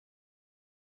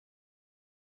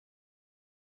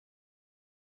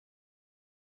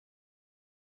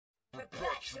It's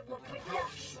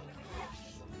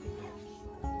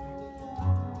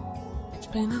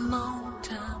been a long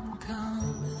time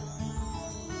coming.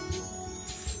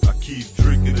 I keep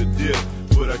drinking to death,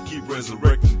 but I keep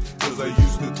resurrecting, cause I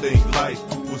used to think life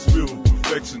was filled with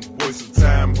perfection. Voice of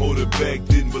time, hold it back,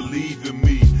 didn't believe in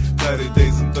me. Cloudy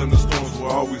days and thunderstorms were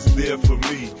always there for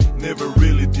me. Never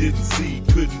really didn't see,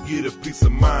 couldn't get a peace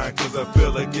of mind, cause I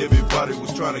felt like everybody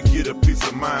was trying to get a peace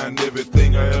of mind.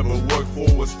 Everything I ever worked for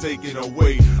was taken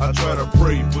away. I try to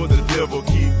pray, but the devil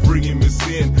keep bringing me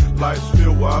sin. Life's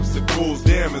filled with obstacles,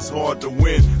 damn it's hard to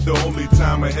win. The only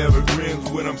time I have a grin's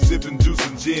when I'm sipping juice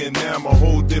and gin. Now I'm a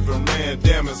whole different man,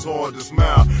 damn it's hard to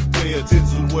smile. Pay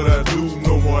attention to what I do,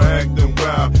 no more acting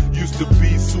wild. Used to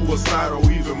be suicidal,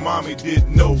 even mommy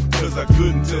didn't know, cause I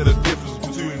couldn't tell the difference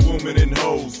between women and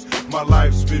hoes. My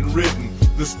life's been written,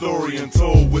 the story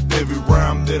untold. With every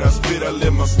rhyme that I spit, I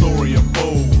let my story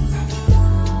unfold.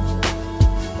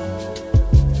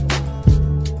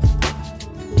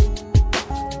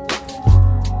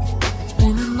 It's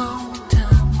been a long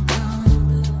time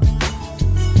coming.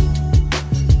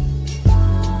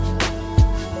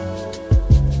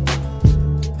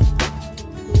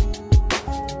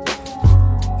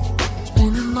 It's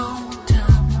been a long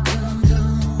time coming.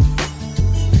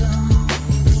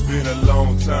 It's been a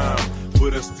long time,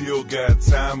 but I still got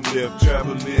time left.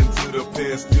 Traveling to the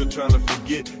past, still trying to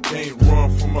forget. Can't run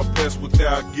from my past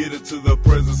without getting to the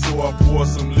present. So I pour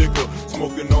some liquor,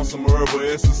 smoking on some herbal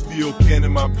essence, still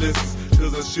counting my blessings,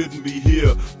 cause I shouldn't be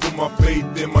here. Put my faith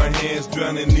in my hands,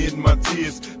 drowning in my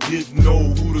tears. Didn't know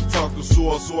who to talk to, so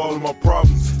I swallowed my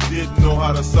problems. Didn't know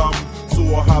how to solve them,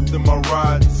 so I hopped in my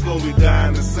ride, slowly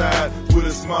dying inside with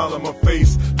a smile on my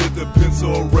face. Let the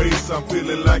pencil erase, I'm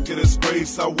feeling like a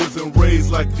disgrace. I wasn't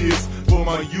raised like this, for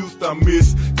my youth I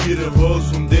miss getting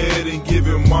hugs from dad and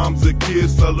giving moms a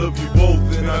kiss. I love you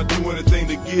both and I'd do anything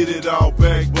to get it all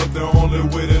back, but the only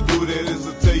way to do that is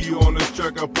to tell you on this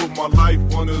track I put my life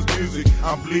on this music.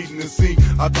 I'm bleeding to see,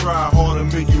 I try hard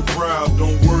to make you proud.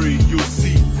 Don't worry, you'll see.